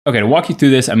Okay, to walk you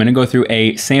through this, I'm going to go through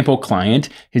a sample client.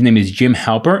 His name is Jim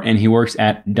Halper, and he works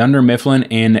at Dunder Mifflin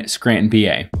in Scranton,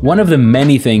 PA. One of the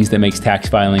many things that makes tax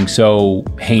filing so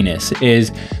heinous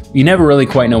is you never really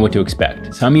quite know what to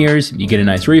expect. Some years you get a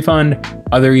nice refund,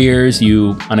 other years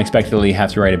you unexpectedly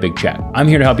have to write a big check. I'm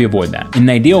here to help you avoid that. In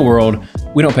the ideal world,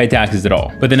 we don't pay taxes at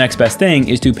all. But the next best thing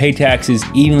is to pay taxes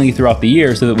evenly throughout the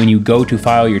year so that when you go to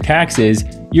file your taxes,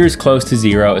 you're as close to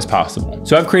zero as possible.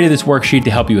 So I've created this worksheet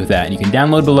to help you with that. You can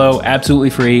download below, absolutely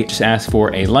free. Just ask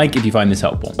for a like if you find this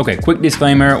helpful. Okay, quick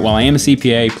disclaimer. While I am a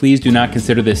CPA, please do not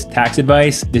consider this tax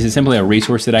advice. This is simply a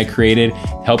resource that I created to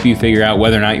help you figure out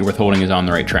whether or not your withholding is on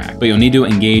the right track. But you'll need to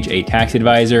engage a tax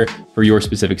advisor for your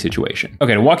specific situation.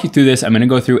 Okay, to walk you through this, I'm gonna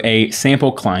go through a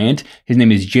sample client. His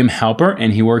name is Jim Halper,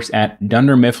 and he works at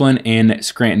Dunder Mifflin in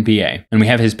Scranton, PA. And we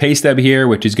have his pay stub here,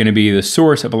 which is gonna be the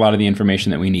source of a lot of the information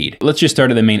that we need. Let's just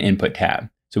start at the main input tab.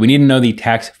 So we need to know the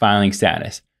tax filing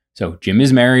status. So Jim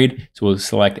is married, so we'll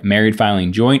select married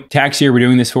filing joint. Tax year we're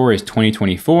doing this for is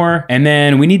 2024. And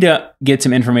then we need to get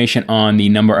some information on the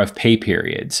number of pay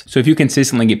periods. So if you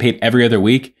consistently get paid every other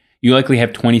week, you likely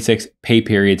have 26 pay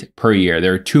periods per year.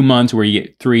 There are 2 months where you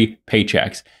get 3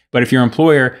 paychecks. But if your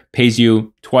employer pays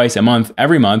you twice a month,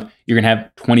 every month, you're gonna have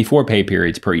 24 pay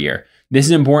periods per year. This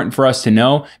is important for us to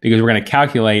know because we're gonna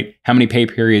calculate how many pay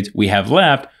periods we have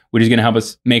left, which is gonna help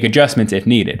us make adjustments if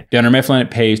needed. Dunder Mifflin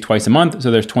pays twice a month, so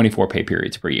there's 24 pay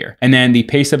periods per year. And then the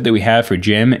pay stub that we have for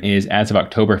Jim is as of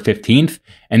October 15th,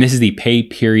 and this is the pay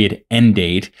period end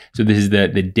date. So this is the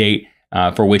date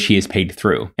for which he is paid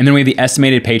through. And then we have the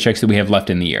estimated paychecks that we have left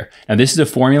in the year. Now this is a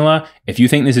formula. If you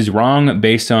think this is wrong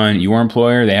based on your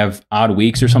employer, they have odd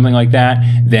weeks or something like that,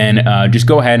 then just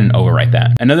go ahead and overwrite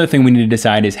that. Another thing we need to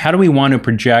decide is how do we want to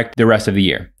project the rest of the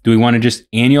year? Do we want to just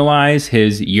annualize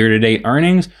his year-to-date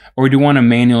earnings, or do we want to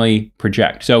manually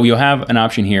project? So you'll have an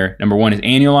option here. Number one is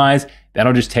annualize.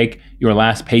 That'll just take your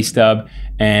last pay stub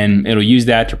and it'll use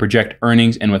that to project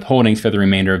earnings and withholdings for the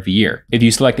remainder of the year. If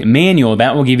you select manual,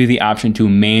 that will give you the option to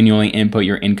manually input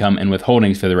your income and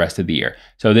withholdings for the rest of the year.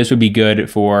 So this would be good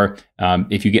for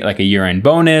if you get like a year-end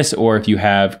bonus, or if you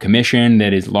have commission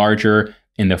that is larger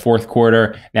in the fourth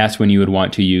quarter, that's when you would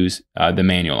want to use the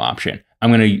manual option. I'm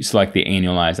going to select the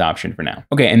annualized option for now.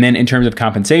 Okay, and then in terms of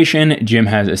compensation, Jim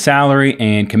has a salary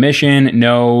and commission,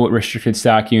 no restricted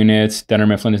stock units. Dunder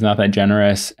Mifflin is not that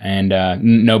generous, and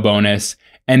no bonus.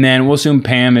 And then we'll assume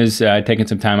Pam is taking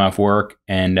some time off work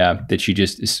and that she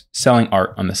just is selling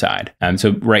art on the side.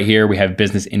 So right here we have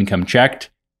business income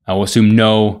checked. We'll assume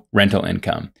no rental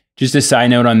income. Just a side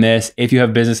note on this, if you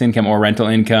have business income or rental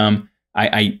income,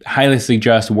 I highly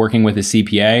suggest working with a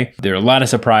CPA. There are a lot of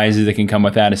surprises that can come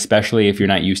with that, especially if you're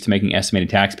not used to making estimated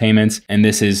tax payments. And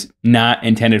this is not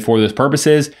intended for those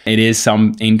purposes. It is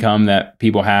some income that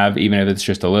people have, even if it's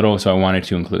just a little, so I wanted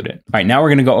to include it. All right, now we're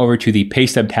gonna go over to the pay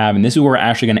stub tab, and this is where we're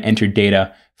actually gonna enter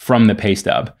data from the pay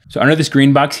stub. So under this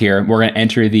green box here, we're gonna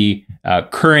enter the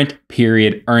current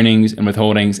period earnings and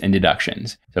withholdings and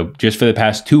deductions. So just for the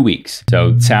past 2 weeks.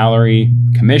 So salary,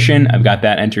 commission, I've got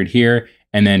that entered here.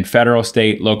 And then federal,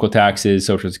 state, local taxes,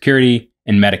 Social Security,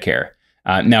 and Medicare.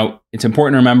 Now, it's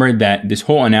important to remember that this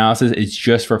whole analysis is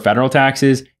just for federal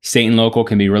taxes. State and local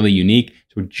can be really unique.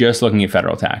 So we're just looking at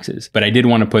federal taxes. But I did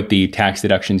want to put the tax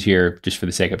deductions here just for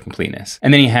the sake of completeness.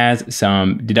 And then he has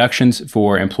some deductions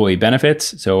for employee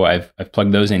benefits. So I've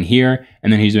plugged those in here.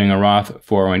 And then he's doing a Roth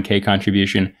 401k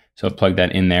contribution. So I've plugged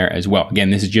that in there as well. Again,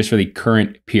 this is just for the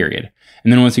current period.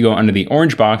 And then once you go under the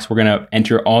orange box, we're going to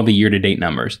enter all the year-to-date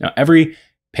numbers. Now, every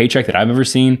paycheck that I've ever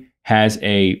seen has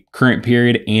a current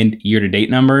period and year-to-date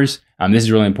numbers. This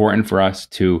is really important for us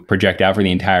to project out for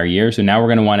the entire year. So now we're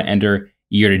going to want to enter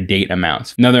year-to-date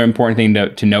amounts. Another important thing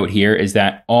to note here is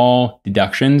that all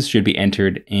deductions should be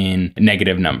entered in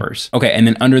negative numbers. Okay, and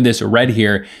then under this red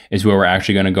here is where we're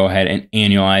actually going to go ahead and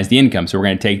annualize the income. So we're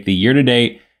going to take the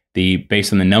year-to-date,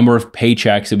 based on the number of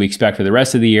paychecks that we expect for the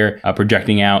rest of the year,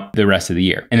 projecting out the rest of the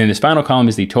year. And then this final column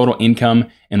is the total income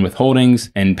and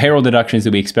withholdings and payroll deductions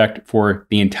that we expect for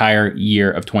the entire year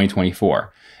of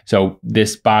 2024. So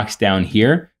this box down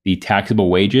here, the taxable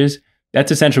wages,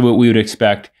 that's essentially what we would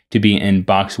expect to be in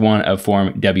box 1 of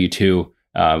form W-2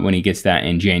 when he gets that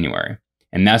in January.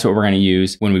 And that's what we're going to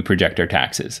use when we project our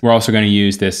taxes. We're also going to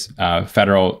use this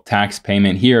federal tax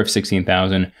payment here of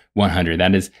 $16,100.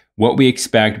 That is what we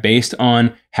expect based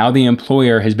on how the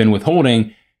employer has been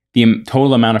withholding the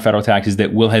total amount of federal taxes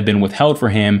that will have been withheld for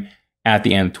him at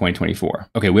the end of 2024.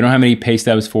 Okay, we don't have any pay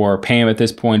stubs for Pam at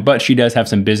this point, but she does have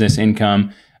some business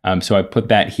income So I put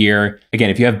that here. Again,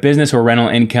 if you have business or rental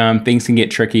income, things can get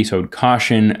tricky. So I would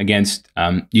caution against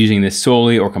using this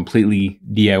solely or completely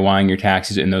DIYing your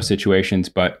taxes in those situations.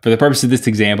 But for the purpose of this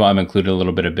example, I've included a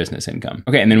little bit of business income.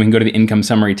 Okay, and then we can go to the income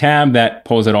summary tab that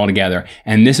pulls it all together.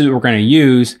 And this is what we're going to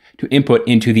use to input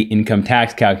into the income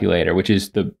tax calculator, which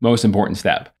is the most important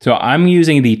step. So I'm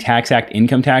using the Tax Act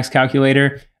income tax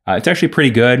calculator. It's actually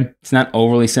pretty good. It's not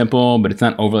overly simple, but it's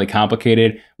not overly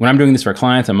complicated. When I'm doing this for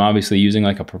clients, I'm obviously using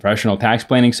like a professional tax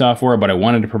planning software, but I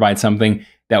wanted to provide something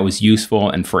that was useful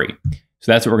and free. So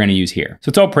that's what we're going to use here. So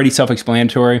it's all pretty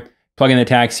self-explanatory. Plug in the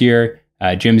tax year,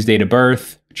 Jim's date of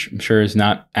birth, which I'm sure is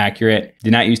not accurate.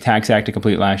 Did not use Tax Act to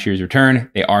complete last year's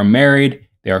return. They are married.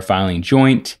 They are filing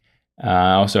joint.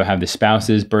 I also have the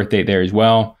spouse's birth date there as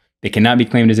well. They cannot be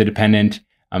claimed as a dependent.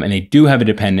 And they do have a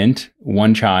dependent,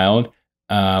 one child.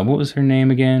 What was her name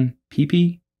again?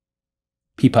 Peepa.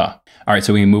 All right,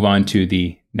 so we can move on to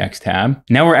the next tab.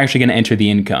 Now we're actually going to enter the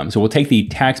income. So we'll take the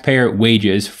taxpayer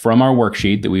wages from our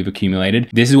worksheet that we've accumulated.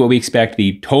 This is what we expect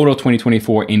the total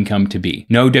 2024 income to be.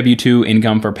 No W-2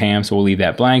 income for Pam, so we'll leave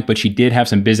that blank, but she did have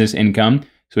some business income.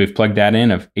 So we've plugged that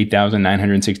in of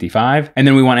 $8,965. And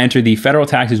then we want to enter the federal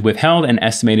taxes withheld and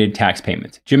estimated tax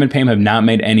payments. Jim and Pam have not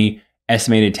made any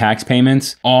estimated tax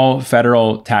payments. All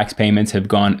federal tax payments have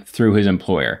gone through his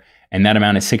employer, and that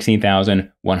amount is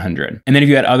 $16,100. And then if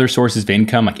you had other sources of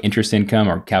income like interest income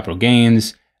or capital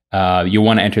gains, you'll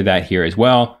want to enter that here as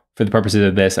well. For the purposes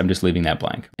of this, I'm just leaving that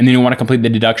blank. And then you want to complete the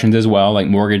deductions as well, like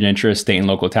mortgage interest, state and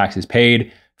local taxes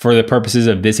paid. For the purposes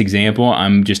of this example,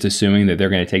 I'm just assuming that they're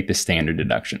going to take the standard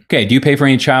deduction. Okay, do you pay for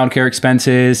any childcare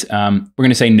expenses? We're going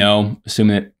to say no,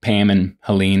 assuming that Pam and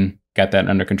Helene got that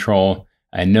under control.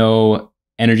 No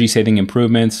energy saving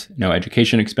improvements, no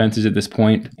education expenses at this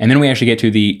point. And then we actually get to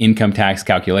the income tax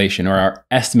calculation, or our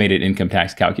estimated income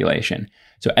tax calculation.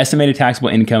 So estimated taxable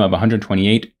income of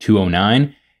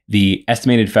 $128,209. The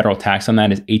estimated federal tax on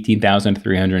that is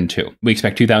 $18,302. We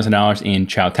expect $2,000 in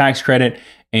child tax credit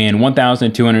and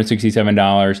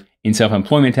 $1,267 in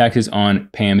self-employment taxes on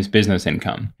Pam's business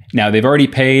income. Now, they've already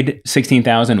paid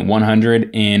 $16,100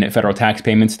 in federal tax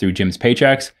payments through Jim's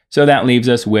paychecks, so that leaves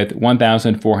us with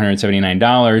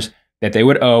 $1,479 that they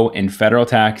would owe in federal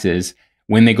taxes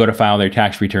when they go to file their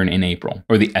tax return in April,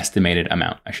 or the estimated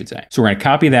amount, I should say. So we're going to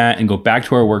copy that and go back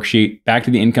to our worksheet, back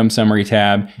to the income summary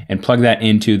tab, and plug that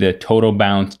into the total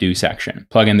balance due section.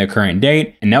 Plug in the current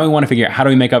date, and now we want to figure out how do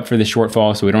we make up for this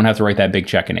shortfall so we don't have to write that big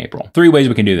check in April. 3 ways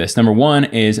we can do this. Number 1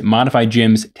 is modify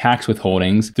Jim's tax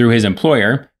withholdings through his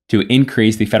employer to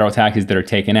increase the federal taxes that are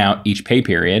taken out each pay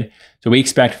period. So we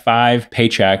expect 5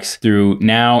 paychecks through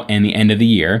now and the end of the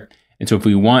year. And so if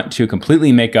we want to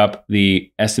completely make up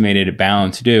the estimated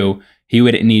balance due, he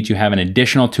would need to have an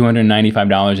additional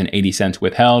 $295.80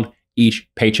 withheld each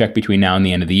paycheck between now and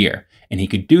the end of the year. And he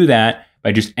could do that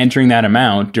by just entering that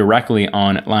amount directly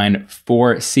on line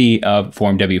 4C of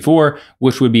Form W-4,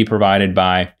 which would be provided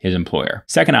by his employer.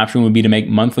 Second option would be to make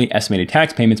monthly estimated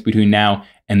tax payments between now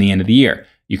and the end of the year.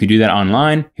 You can do that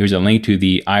online. Here's a link to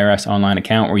the IRS online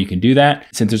account where you can do that.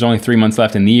 Since there's only 3 months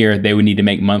left in the year, they would need to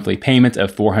make monthly payments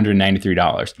of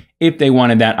 $493 if they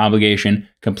wanted that obligation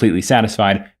completely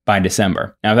satisfied by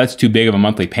December. Now, if that's too big of a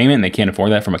monthly payment and they can't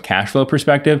afford that from a cash flow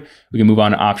perspective, we can move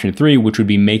on to option 3, which would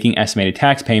be making estimated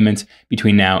tax payments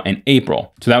between now and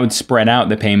April. So that would spread out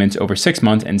the payments over 6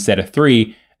 months instead of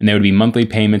 3, and they would be monthly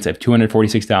payments of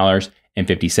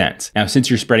 $246.50. Now, since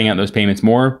you're spreading out those payments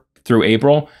more through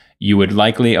April, you would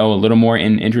likely owe a little more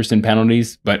in interest and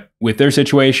penalties, but with their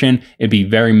situation, it'd be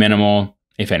very minimal,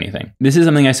 if anything. This is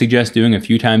something I suggest doing a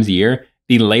few times a year.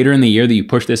 The later in the year that you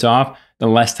push this off, the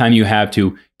less time you have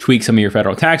to tweak some of your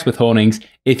federal tax withholdings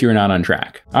if you're not on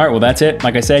track. All right, well, that's it.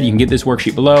 Like I said, you can get this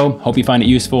worksheet below. Hope you find it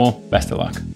useful. Best of luck.